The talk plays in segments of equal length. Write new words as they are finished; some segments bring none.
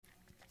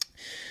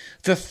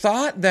The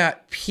thought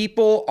that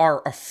people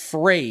are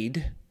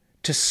afraid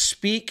to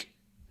speak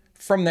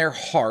from their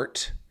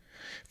heart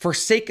for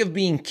sake of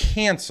being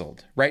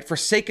canceled, right? For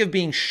sake of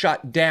being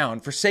shut down,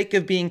 for sake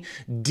of being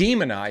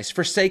demonized,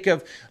 for sake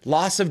of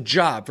loss of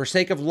job, for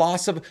sake of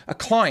loss of a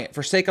client,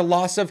 for sake of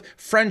loss of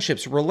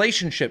friendships,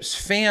 relationships,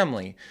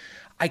 family.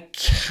 I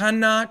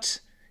cannot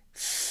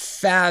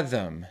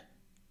fathom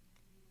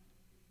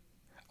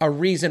a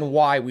reason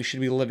why we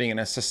should be living in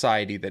a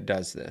society that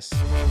does this.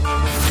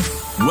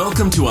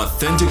 Welcome to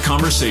Authentic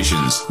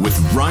Conversations with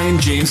Ryan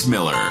James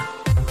Miller.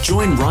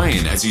 Join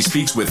Ryan as he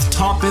speaks with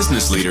top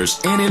business leaders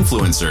and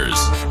influencers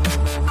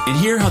and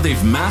hear how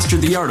they've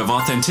mastered the art of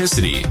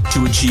authenticity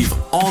to achieve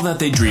all that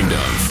they dreamed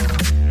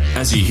of.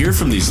 As you hear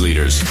from these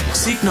leaders,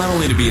 seek not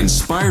only to be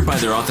inspired by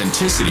their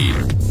authenticity,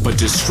 but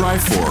to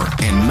strive for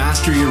and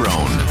master your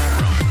own.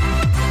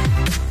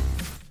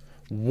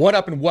 What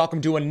up, and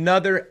welcome to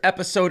another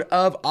episode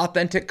of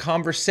Authentic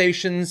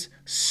Conversations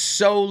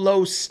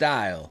Solo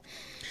Style.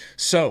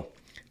 So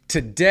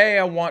today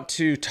I want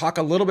to talk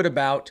a little bit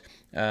about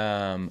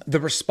the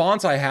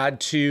response I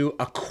had to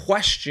a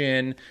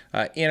question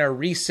in a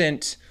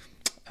recent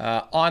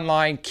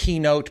online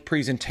keynote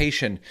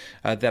presentation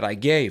that I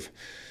gave.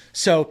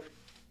 So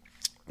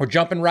we're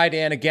jumping right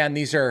in. Again,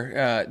 these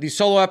are these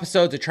solo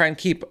episodes. I try and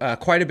keep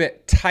quite a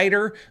bit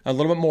tighter, a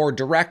little bit more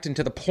direct and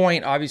to the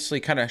point, obviously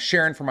kind of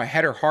sharing from my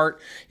head or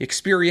heart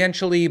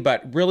experientially,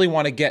 but really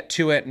want to get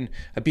to it and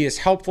be as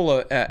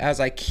helpful as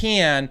I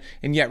can,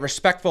 and yet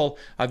respectful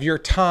of your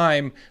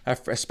time,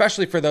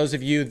 especially for those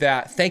of you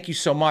that, thank you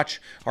so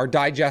much, are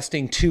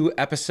digesting 2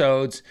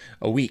 episodes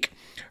a week.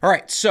 All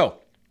right, so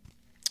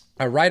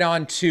right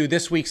on to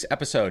this week's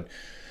episode.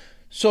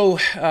 So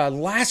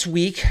last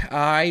week,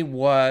 I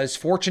was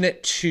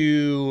fortunate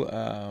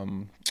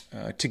to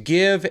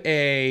give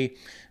a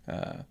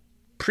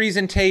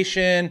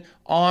presentation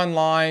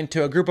online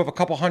to a group of a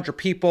couple hundred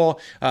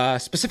people,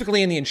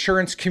 specifically in the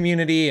insurance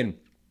community,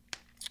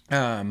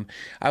 and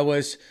I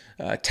was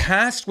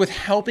tasked with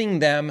helping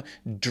them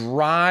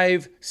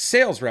drive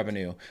sales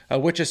revenue,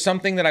 which is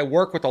something that I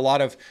work with a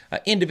lot of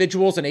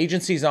individuals and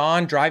agencies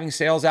on, driving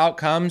sales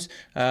outcomes,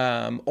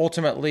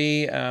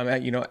 ultimately,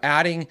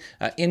 adding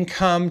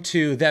income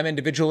to them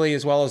individually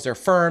as well as their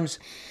firms.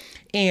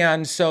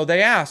 And so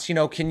they asked,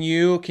 can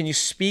you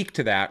speak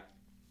to that?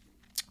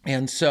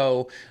 And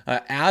so,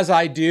 as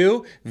I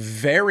do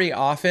very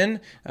often,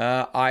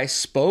 I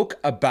spoke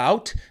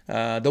about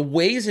the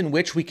ways in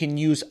which we can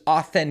use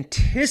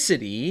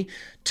authenticity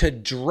to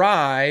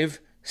drive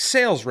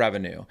sales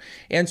revenue.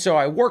 And so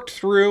I worked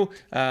through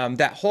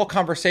that whole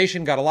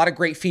conversation, got a lot of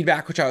great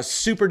feedback, which I was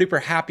super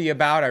duper happy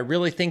about. I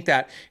really think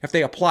that if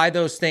they apply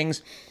those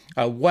things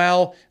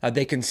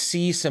they can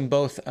see some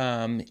both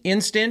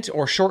instant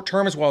or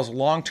short-term as well as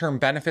long-term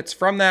benefits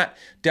from that,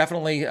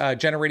 definitely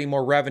generating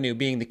more revenue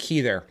being the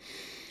key there.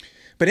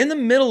 But in the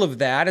middle of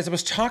that, as I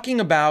was talking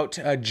about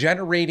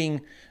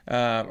generating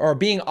or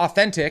being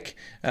authentic,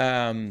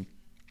 I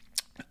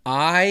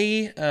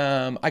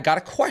got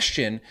a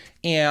question,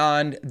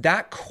 and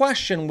that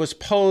question was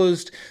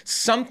posed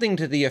something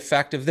to the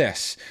effect of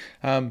this.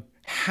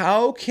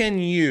 How can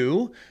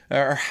you,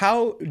 or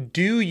how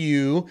do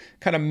you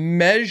kind of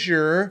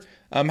measure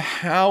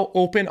how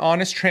open,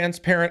 honest,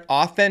 transparent,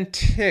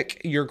 authentic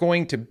you're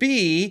going to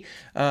be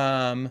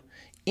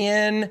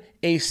in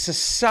a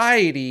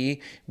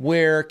society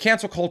where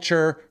cancel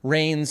culture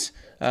reigns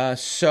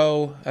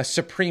so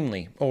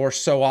supremely or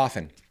so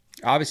often?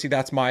 Obviously,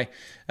 that's my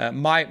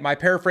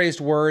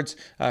paraphrased words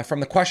from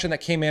the question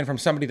that came in from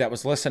somebody that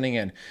was listening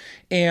in.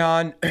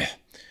 And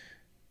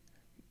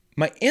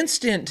my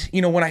instant,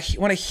 when I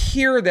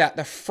hear that,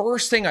 the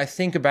first thing I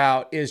think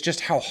about is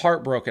just how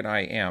heartbroken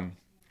I am.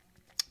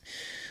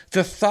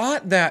 The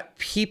thought that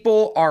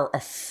people are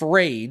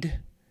afraid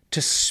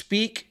to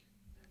speak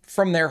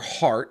from their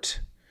heart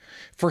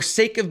for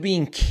sake of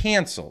being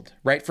canceled,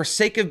 right? For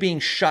sake of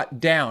being shut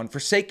down, for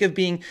sake of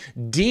being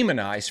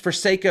demonized, for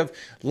sake of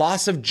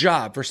loss of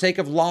job, for sake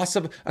of loss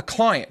of a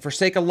client, for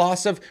sake of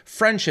loss of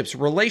friendships,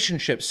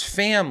 relationships,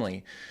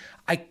 family.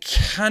 I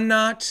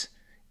cannot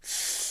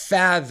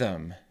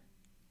fathom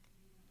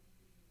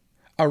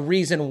a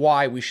reason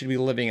why we should be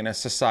living in a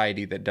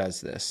society that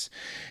does this.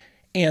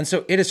 And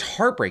so it is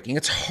heartbreaking.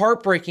 It's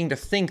heartbreaking to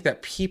think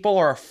that people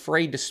are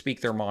afraid to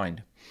speak their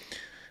mind.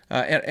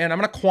 And I'm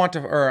going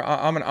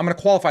to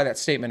qualify that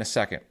statement in a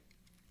second.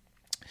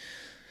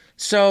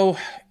 So,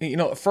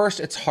 first,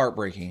 it's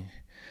heartbreaking.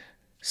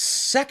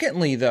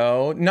 Secondly,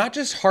 though, not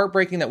just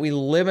heartbreaking that we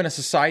live in a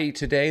society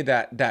today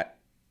that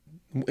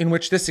in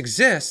which this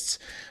exists,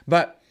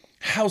 but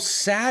how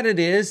sad it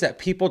is that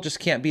people just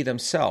can't be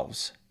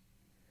themselves.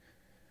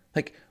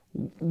 Like,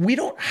 we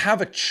don't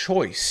have a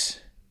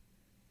choice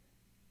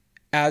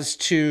as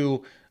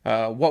to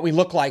what we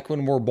look like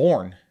when we're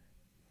born,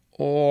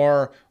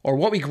 or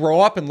what we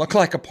grow up and look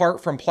like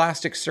apart from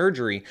plastic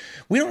surgery.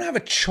 We don't have a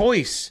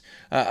choice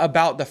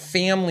about the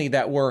family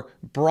that we're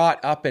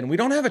brought up in. We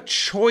don't have a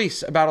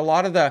choice about a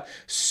lot of the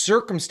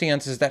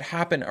circumstances that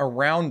happen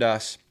around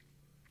us.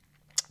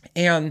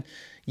 And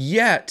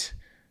yet,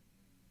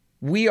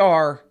 we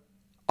are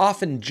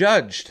often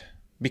judged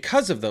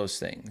because of those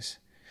things.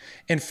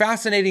 And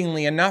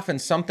fascinatingly enough,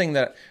 and something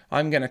that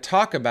I'm going to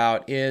talk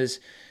about, is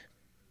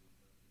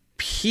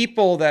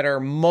people that are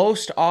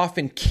most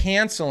often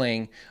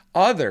canceling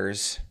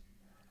others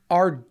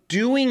are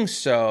doing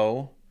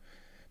so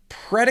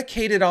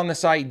predicated on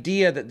this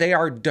idea that they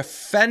are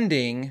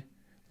defending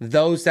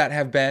those that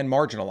have been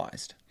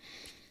marginalized.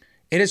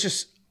 It is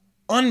just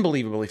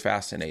unbelievably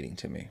fascinating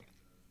to me.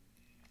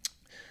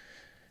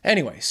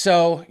 Anyway,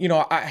 so,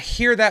 I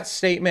hear that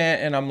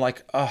statement and I'm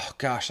like, oh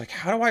gosh, like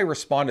how do I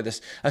respond to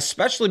this?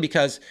 Especially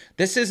because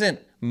this isn't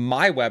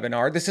my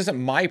webinar. This isn't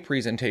my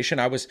presentation.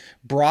 I was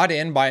brought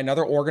in by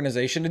another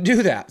organization to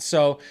do that.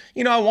 So,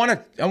 I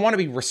want to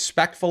be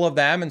respectful of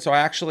them. And so I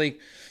actually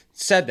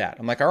said that.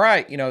 I'm like, all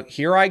right,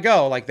 here I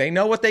go. Like they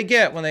know what they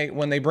get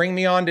when they bring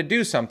me on to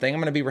do something. I'm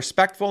going to be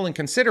respectful and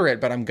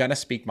considerate, but I'm going to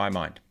speak my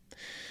mind.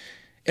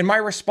 And my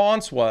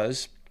response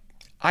was,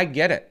 I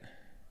get it.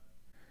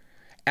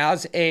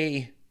 As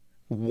a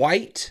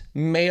white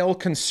male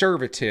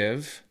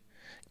conservative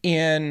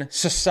in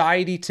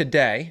society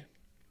today,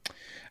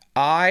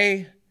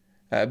 I,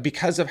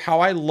 because of how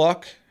I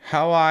look,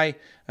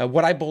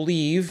 what I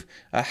believe,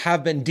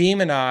 have been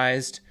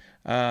demonized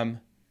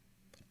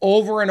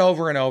over and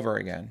over and over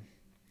again.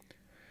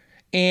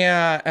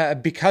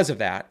 And because of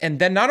that. And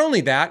then not only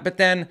that, but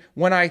then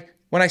when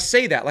I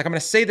say that, like I'm going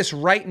to say this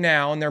right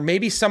now, and there may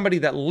be somebody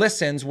that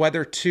listens,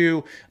 whether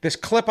to this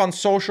clip on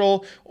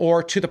social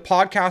or to the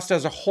podcast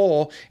as a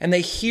whole, and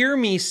they hear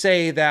me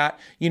say that,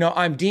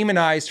 I'm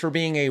demonized for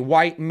being a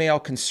white male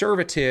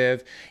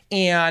conservative,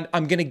 and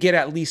I'm going to get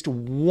at least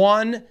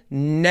one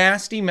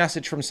nasty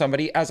message from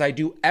somebody, as I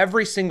do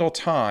every single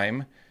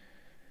time,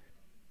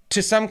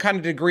 to some kind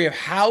of degree of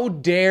how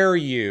dare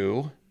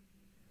you,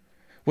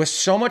 with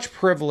so much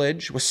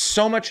privilege, with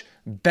so much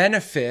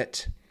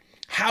benefit,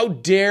 how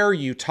dare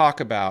you talk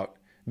about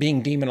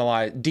being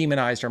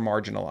demonized or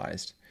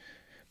marginalized?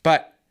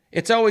 But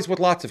it's always with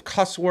lots of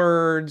cuss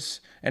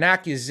words and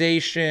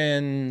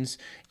accusations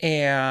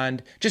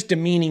and just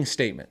demeaning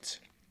statements.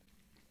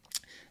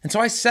 And so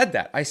I said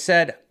that. I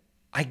said,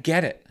 I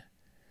get it.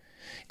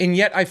 And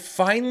yet I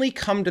finally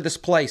come to this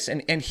place.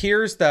 And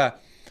here's the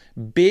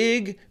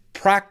big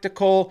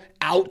practical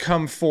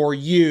outcome for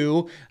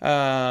you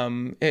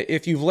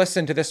if you've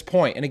listened to this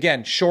point. And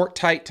again, short,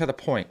 tight, to the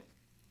point.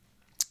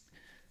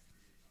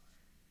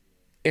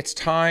 It's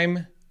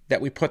time that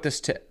we put this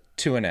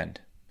to an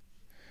end.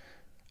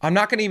 I'm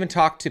not going to even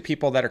talk to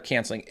people that are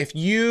canceling. If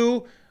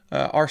you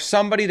are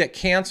somebody that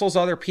cancels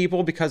other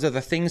people because of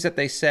the things that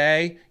they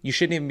say, you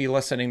shouldn't even be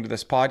listening to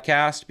this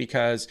podcast,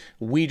 because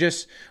we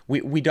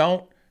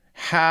don't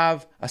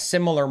have a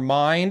similar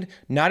mind,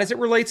 not as it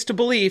relates to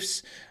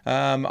beliefs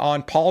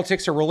on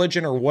politics or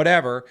religion or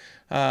whatever.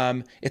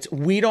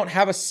 We don't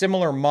have a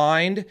similar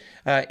mind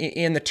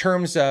in the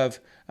terms of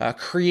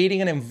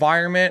creating an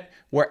environment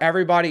where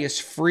everybody is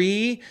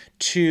free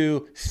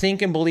to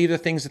think and believe the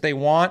things that they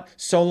want,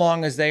 so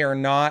long as they are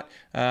not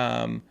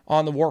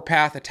on the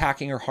warpath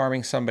attacking or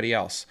harming somebody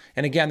else.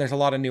 And again, there's a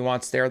lot of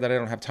nuance there that I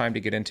don't have time to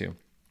get into.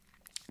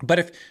 But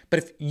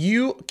if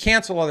you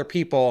cancel other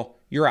people,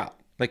 you're out.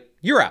 Like,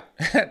 you're out.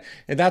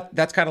 And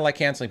that's kind of like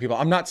canceling people.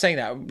 I'm not saying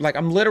that. Like,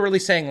 I'm literally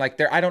saying, like,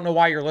 I don't know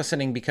why you're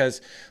listening,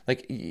 because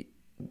like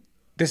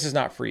this is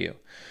not for you.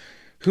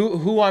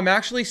 Who I'm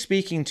actually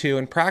speaking to,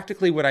 and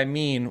practically what I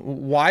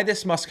mean, why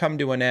this must come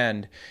to an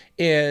end,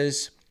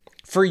 is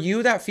for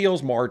you that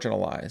feels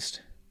marginalized,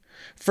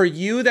 for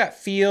you that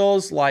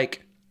feels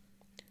like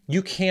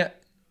you can't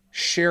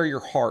share your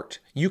heart,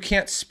 you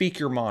can't speak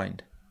your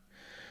mind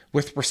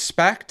with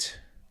respect,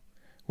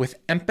 with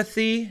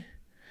empathy,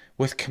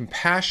 with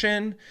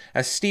compassion,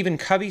 as Stephen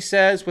Covey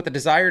says, with a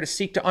desire to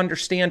seek to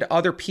understand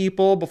other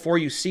people before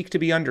you seek to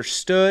be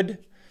understood.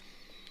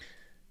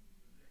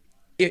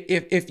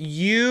 If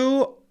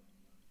you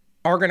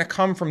are going to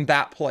come from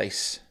that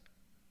place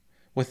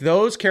with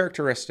those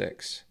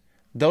characteristics,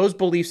 those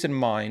beliefs in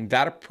mind,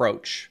 that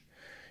approach,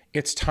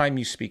 it's time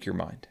you speak your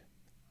mind.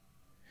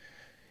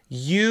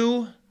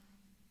 You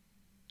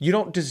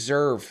don't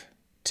deserve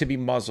to be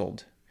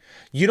muzzled.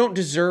 You don't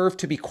deserve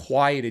to be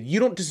quieted. You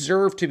don't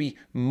deserve to be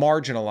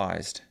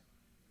marginalized.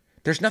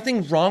 There's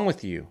nothing wrong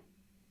with you.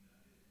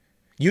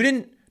 You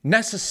didn't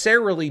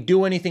necessarily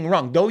do anything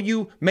wrong, though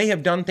you may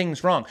have done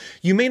things wrong.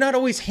 You may not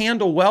always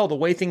handle well the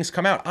way things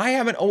come out. I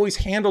haven't always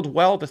handled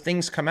well the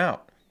things come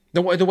out,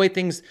 the way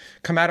things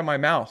come out of my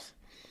mouth.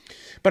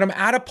 But I'm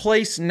at a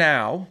place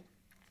now,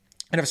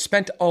 and I've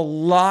spent a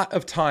lot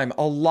of time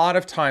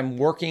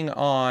working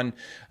on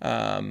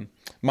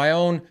my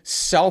own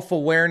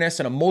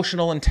self-awareness and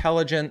emotional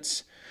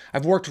intelligence.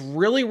 I've worked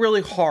really,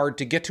 really hard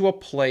to get to a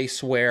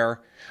place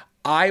where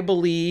I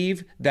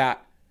believe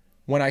that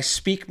when I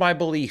speak my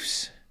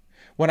beliefs,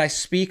 when I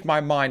speak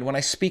my mind, when I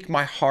speak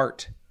my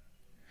heart,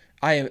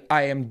 I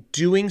am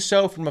doing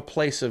so from a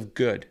place of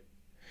good,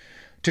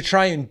 to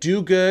try and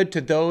do good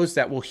to those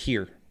that will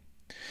hear.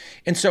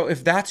 And so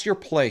if that's your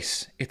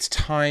place, it's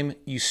time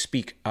you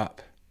speak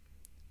up.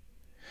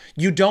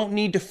 You don't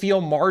need to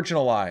feel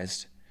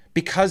marginalized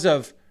because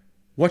of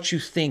what you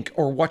think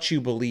or what you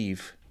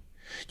believe.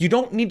 You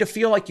don't need to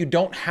feel like you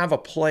don't have a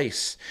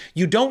place.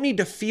 You don't need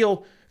to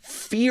feel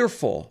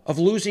fearful of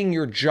losing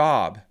your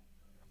job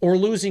or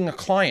losing a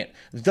client,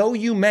 though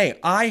you may.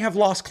 I have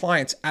lost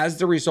clients as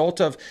the result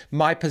of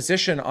my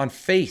position on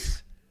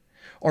faith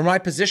or my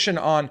position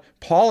on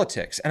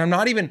politics. And I'm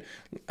not even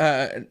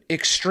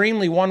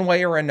extremely one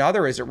way or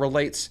another as it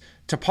relates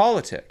to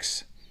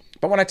politics.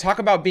 But when I talk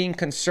about being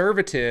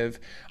conservative,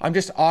 I'm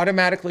just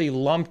automatically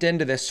lumped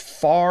into this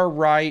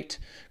far-right,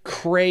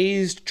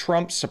 crazed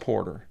Trump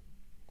supporter.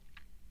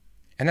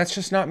 And that's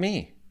just not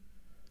me.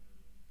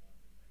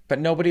 But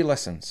nobody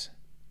listens.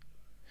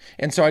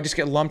 And so I just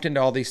get lumped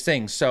into all these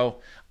things. So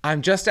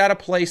I'm just at a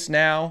place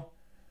now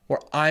where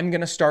I'm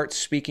going to start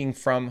speaking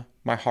from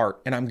my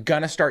heart, and I'm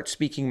going to start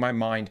speaking my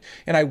mind,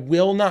 and I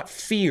will not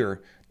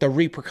fear the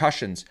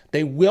repercussions.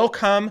 They will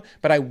come,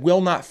 but I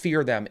will not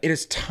fear them. It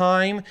is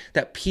time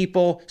that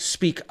people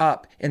speak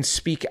up and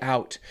speak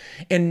out.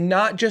 And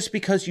not just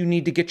because you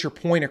need to get your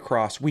point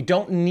across. We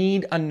don't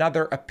need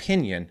another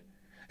opinion,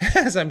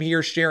 as I'm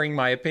here sharing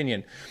my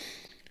opinion.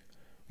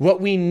 What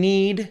we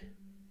need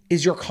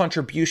is your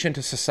contribution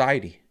to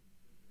society.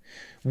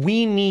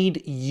 We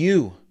need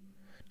you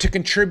to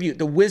contribute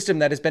the wisdom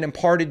that has been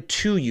imparted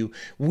to you.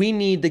 We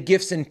need the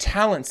gifts and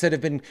talents that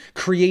have been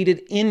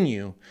created in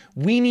you.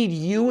 We need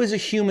you as a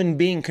human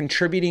being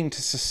contributing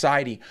to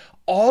society.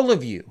 All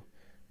of you,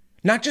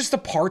 not just the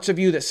parts of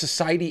you that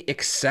society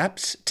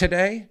accepts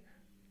today.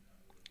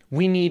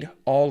 We need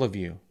all of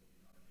you.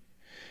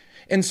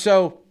 And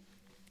so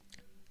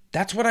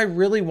that's what I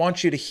really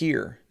want you to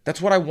hear. That's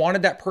what I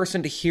wanted that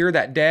person to hear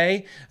that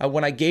day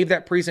when I gave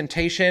that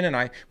presentation, and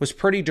I was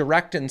pretty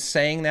direct in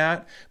saying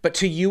that, but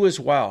to you as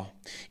well.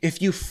 If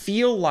you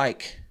feel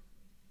like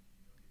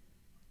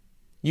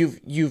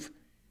you've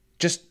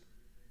just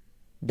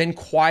been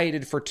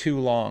quieted for too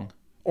long,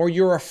 or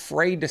you're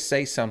afraid to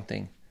say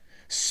something,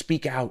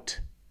 speak out.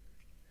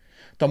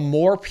 The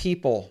more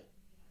people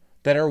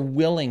that are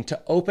willing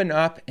to open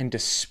up and to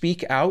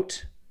speak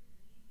out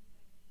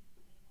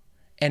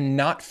and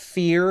not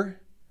fear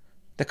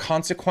the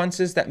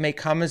consequences that may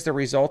come as the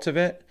result of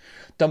it,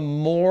 the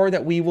more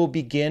that we will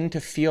begin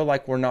to feel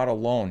like we're not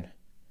alone.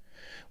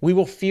 We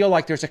will feel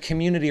like there's a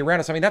community around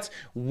us. I mean, that's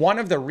one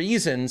of the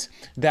reasons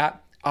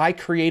that I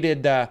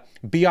created the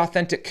Be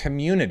Authentic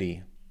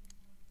community.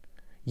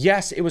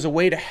 Yes, it was a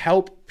way to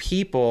help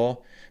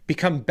people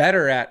become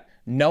better at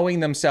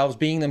knowing themselves,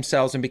 being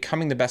themselves, and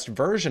becoming the best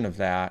version of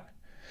that.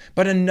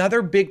 But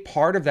another big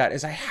part of that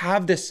is I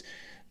have this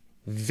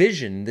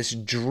vision, this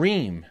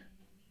dream,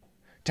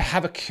 to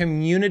have a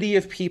community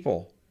of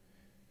people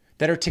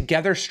that are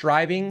together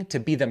striving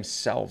to be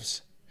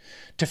themselves,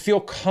 to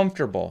feel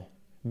comfortable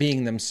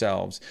being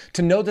themselves,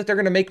 to know that they're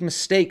going to make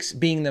mistakes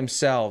being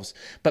themselves,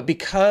 but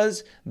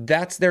because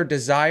that's their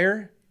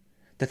desire,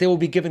 that they will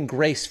be given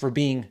grace for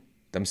being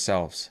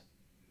themselves.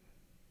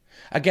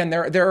 Again,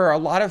 there are a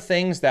lot of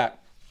things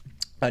that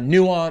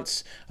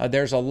nuance,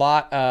 there's a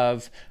lot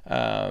of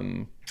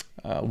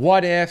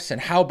what ifs and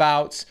how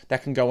abouts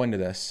that can go into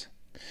this.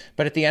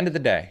 But at the end of the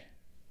day,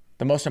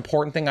 the most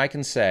important thing I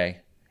can say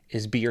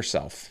is be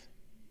yourself.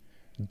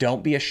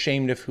 Don't be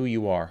ashamed of who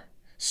you are.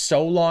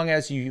 So long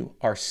as you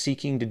are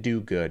seeking to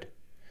do good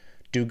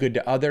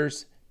to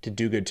others, to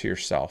do good to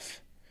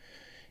yourself.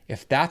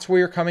 If that's where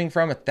you're coming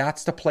from, if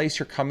that's the place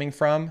you're coming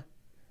from,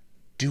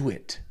 do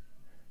it.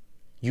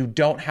 You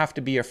don't have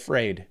to be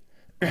afraid.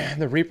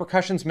 The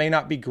repercussions may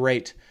not be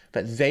great,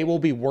 but they will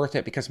be worth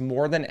it, because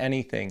more than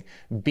anything,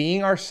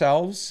 being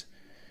ourselves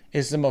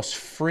is the most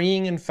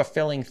freeing and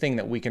fulfilling thing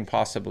that we can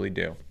possibly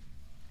do.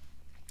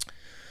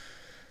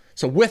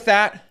 So with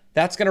that,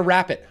 that's going to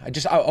wrap it.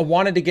 I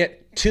wanted to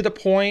get to the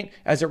point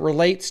as it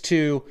relates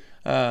to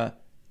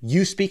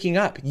you speaking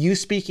up, you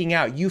speaking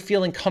out, you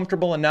feeling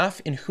comfortable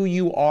enough in who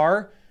you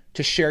are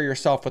to share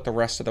yourself with the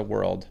rest of the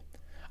world.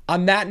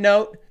 On that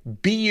note,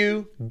 be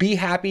you, be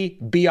happy,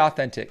 be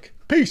authentic.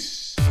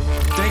 Peace.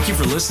 Thank you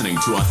for listening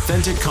to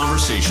Authentic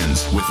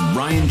Conversations with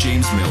Ryan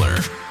James Miller.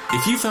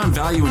 If you found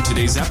value in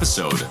today's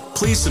episode,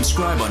 please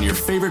subscribe on your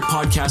favorite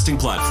podcasting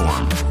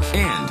platform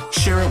and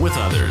share it with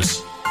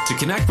others. To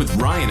connect with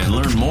Ryan and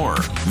learn more,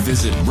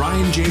 visit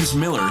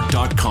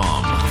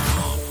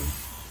ryanjamesmiller.com.